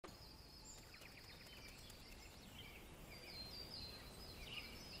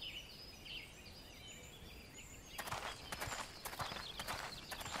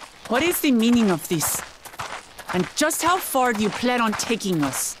What is the meaning of this? And just how far do you plan on taking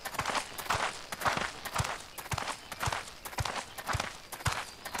us?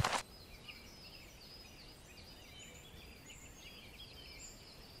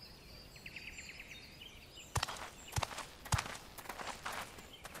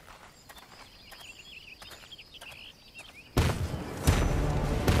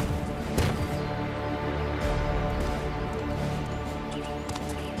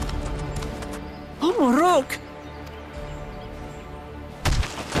 Oh, Morok!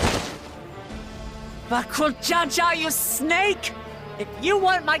 Bakuljaja, you snake! If you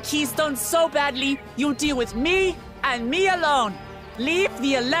want my keystone so badly, you'll deal with me and me alone. Leave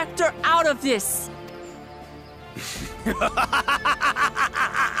the Elector out of this.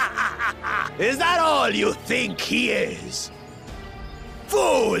 Is that all you think he is?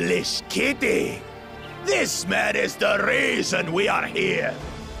 Foolish kitty! This man is the reason we are here.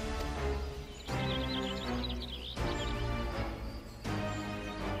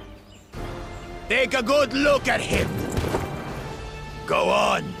 Take a good look at him. Go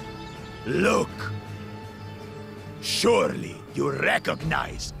on, look. Surely you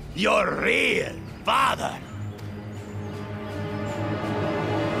recognize your real father.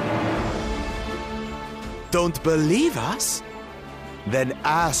 Don't believe us? Then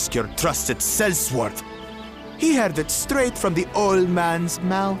ask your trusted Sellsworth. He heard it straight from the old man's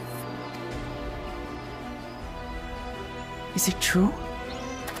mouth. Is it true?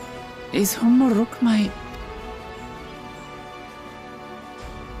 Is Humuruk my...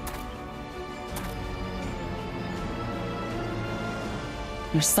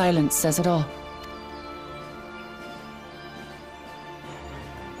 Your silence says it all.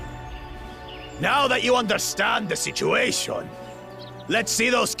 Now that you understand the situation, let's see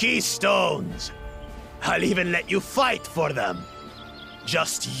those keystones. I'll even let you fight for them.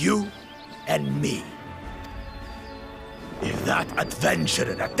 Just you and me. If that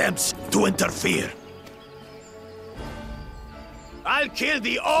adventurer attempts to interfere, I'll kill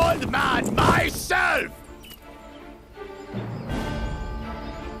the old man myself!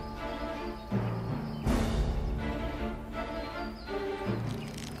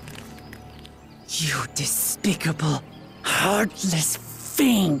 You despicable, heartless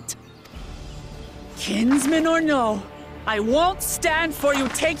fiend! Kinsman or no, I won't stand for you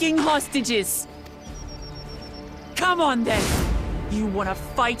taking hostages! Come on then! You wanna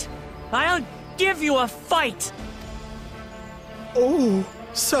fight? I'll give you a fight! Oh,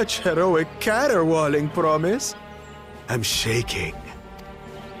 such heroic caterwauling promise. I'm shaking.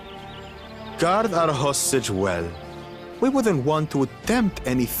 Guard our hostage well. We wouldn't want to attempt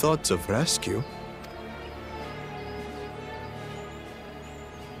any thoughts of rescue.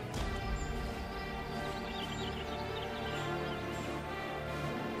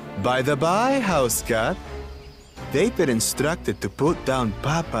 By the by, house cat, they've been instructed to put down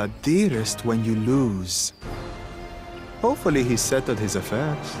Papa Dearest when you lose. Hopefully he settled his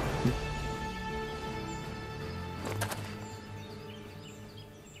affairs.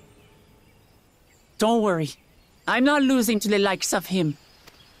 Don't worry. I'm not losing to the likes of him.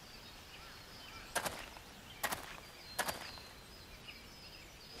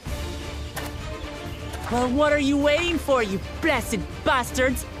 Well, what are you waiting for, you blessed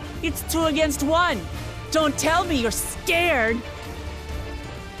bastards? It's 2 against 1. Don't tell me you're scared.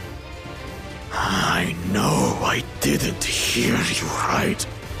 I know I didn't hear you right.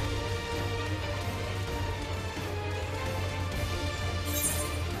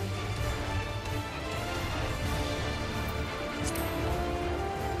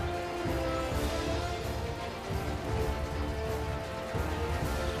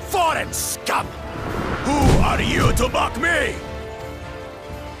 Foreign scum! Who are you to mock me?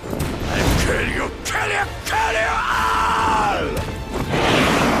 I'll kill you, kill you, kill you all!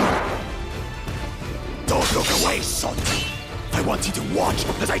 Don't look away, son. I want you to watch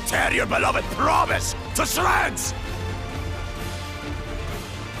as I tear your beloved promise to shreds!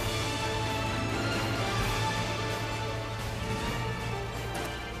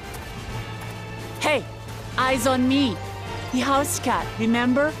 Hey, eyes on me. The house cat,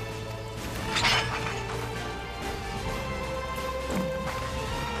 remember?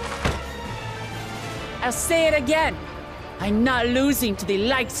 I'll say it again. I'm not losing to the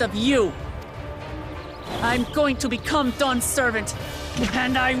likes of you. I'm going to become Dawn's servant,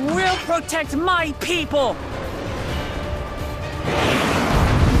 and I will protect my people!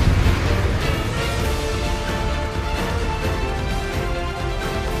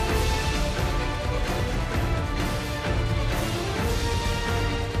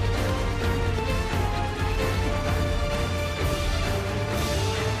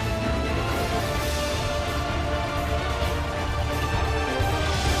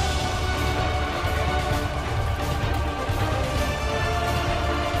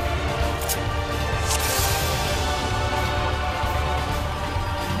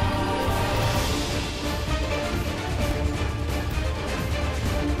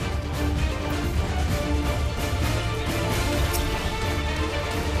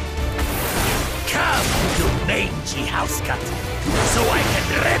 housecut, so I can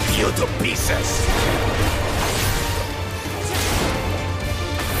rip you to pieces!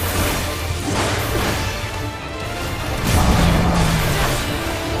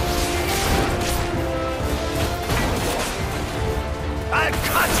 I'll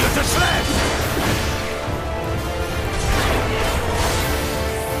cut you to shreds!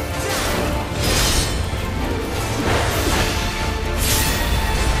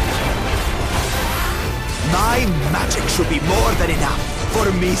 My magic should be more than enough for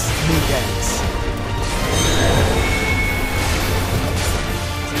Miss Mittens.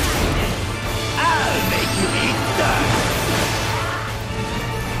 I'll make you eat that!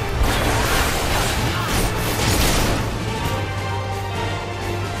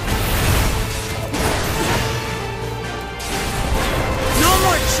 No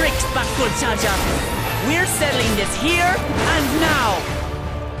more tricks, Bakuchaja! We're settling this here and now!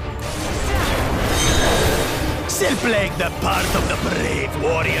 Still playing the part of the brave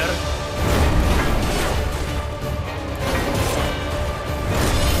warrior?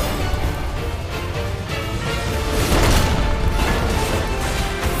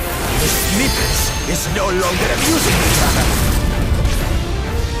 The Snippets is no longer amusing each other.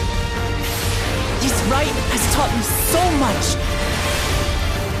 This rite has taught me so much!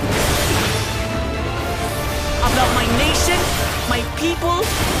 About my nation, my people,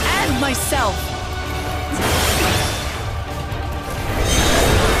 and myself!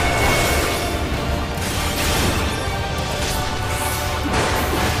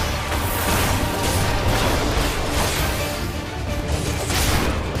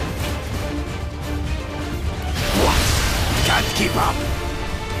 Keep up!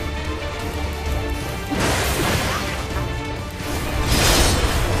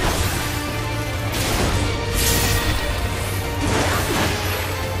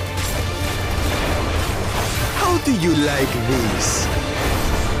 How do you like this?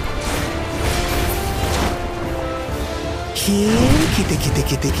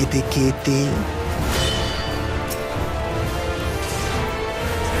 Kitty.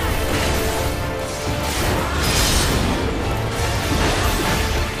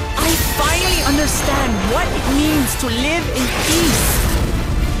 Understand what it means to live in peace.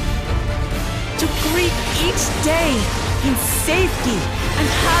 To greet each day in safety and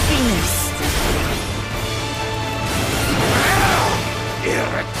happiness.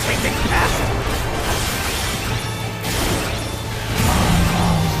 Irritating pest!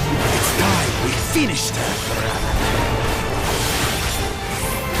 It's time we finished her, brother.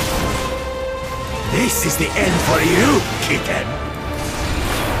 This is the end for you, kitten!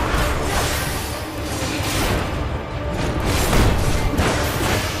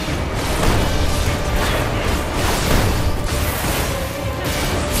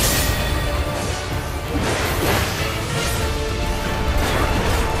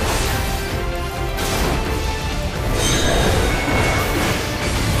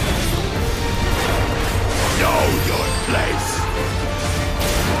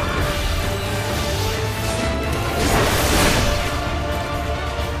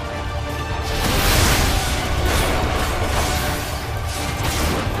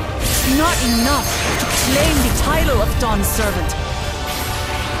 Not enough to claim the title of Dawn Servant.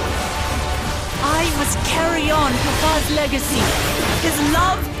 I must carry on Papa's legacy, his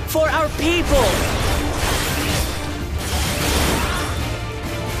love for our people.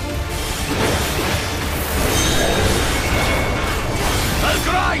 I'll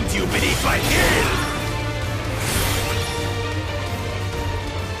grind you beneath my heel!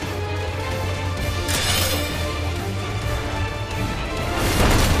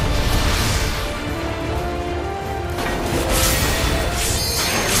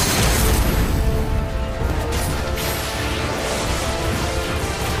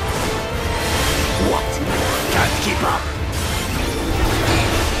 Keep up!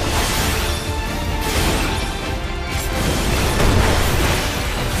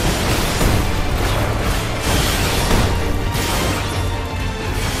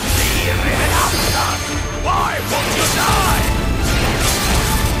 Why won't you die?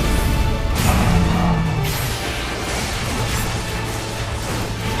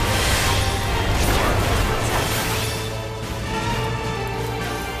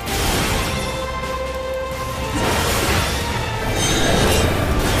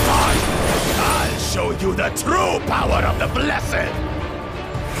 Show you the true power of the Blessed!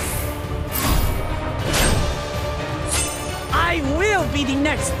 I will be the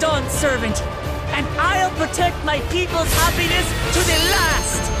next Dawn Servant, and I'll protect my people's happiness to the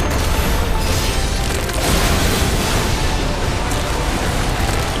last!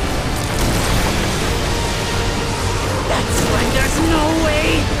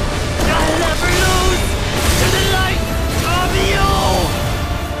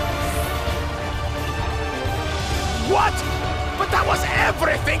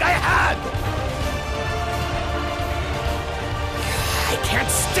 everything I had! I can't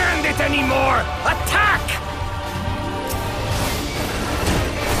stand it anymore! Attack!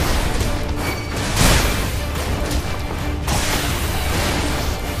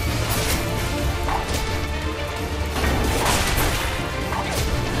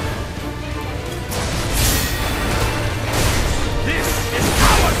 This is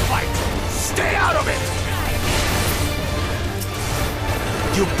our fight! Stay out of it!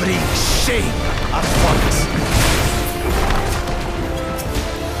 You bring shame upon us!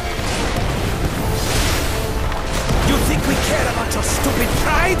 You think we care about your stupid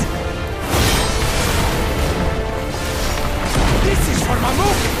pride? This is for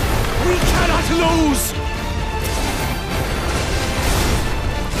Mamuk! We cannot lose!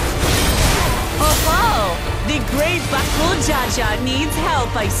 Oh, the great Bakul Jaja needs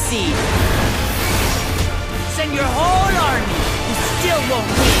help, I see. Send your whole army. You still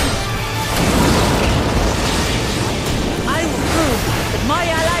won't win. I will prove that my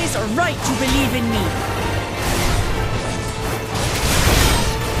allies are right to believe in me.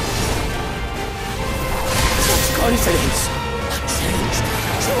 Confidence! Changed!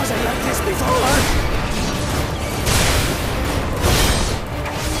 She wasn't like this before!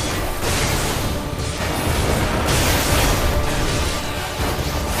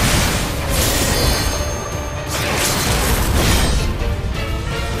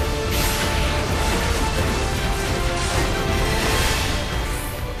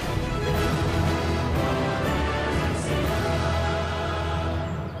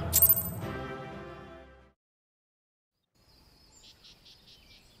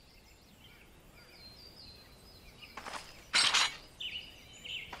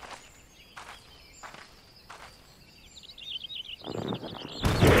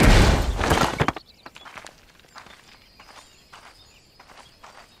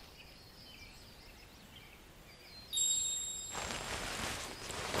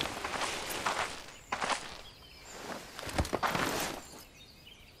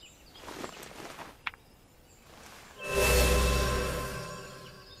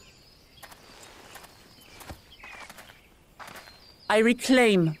 I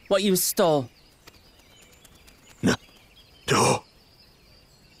reclaim what you stole. No.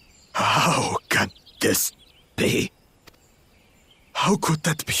 How can this be? How could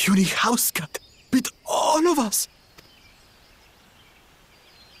that puny house cat beat all of us?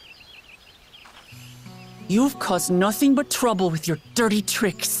 You've caused nothing but trouble with your dirty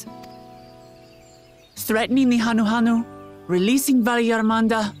tricks. Threatening the Hanuhanu, releasing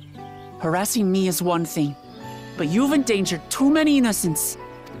Valyarmanda, harassing me is one thing, but you've endangered too many innocents.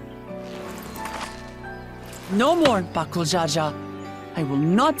 No more, Bakul Jaja. I will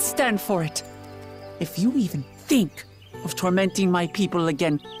not stand for it. If you even think of tormenting my people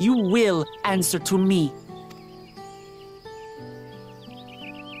again, you will answer to me.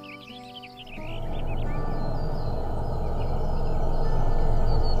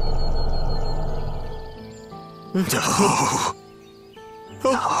 No.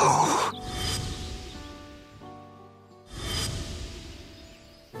 No.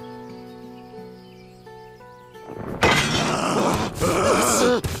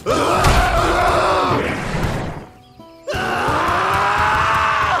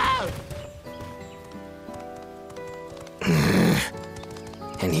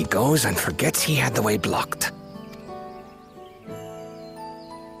 And he goes and forgets he had the way blocked.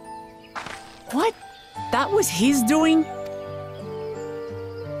 What? That was his doing?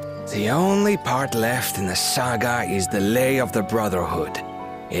 The only part left in the saga is the Lay of the Brotherhood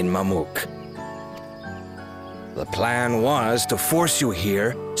in Mamuk. The plan was to force you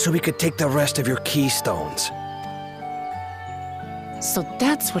here so we could take the rest of your keystones. So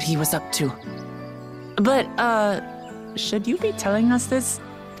that's what he was up to. But, should you be telling us this?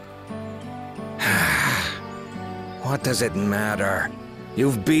 What does it matter?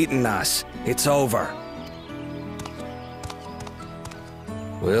 You've beaten us. It's over.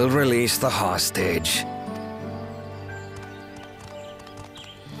 We'll release the hostage.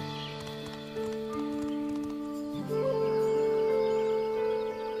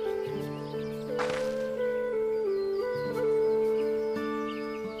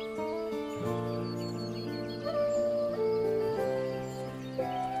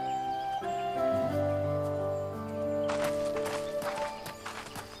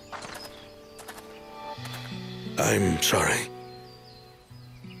 I'm sorry.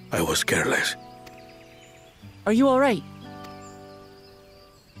 I was careless. Are you all right?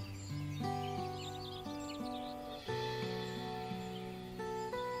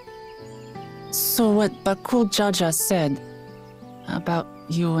 So what Bakul Jaja said, about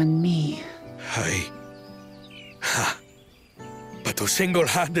you and me. But to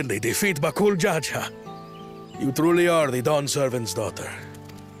single-handedly defeat Bakul Jaja, you truly are the Dawn Servant's daughter.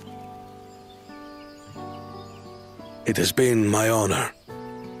 It has been my honor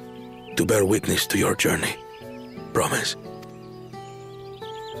to bear witness to your journey. Promise.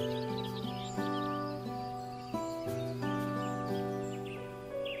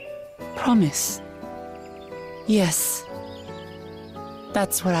 Promise. Yes.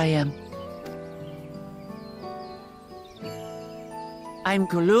 That's what I am. I'm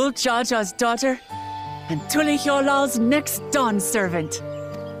Gulul Jaja's daughter, and Tulihyolal's next Dawn servant.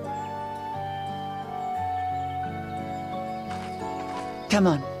 Come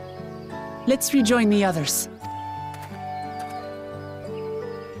on. Let's rejoin the others.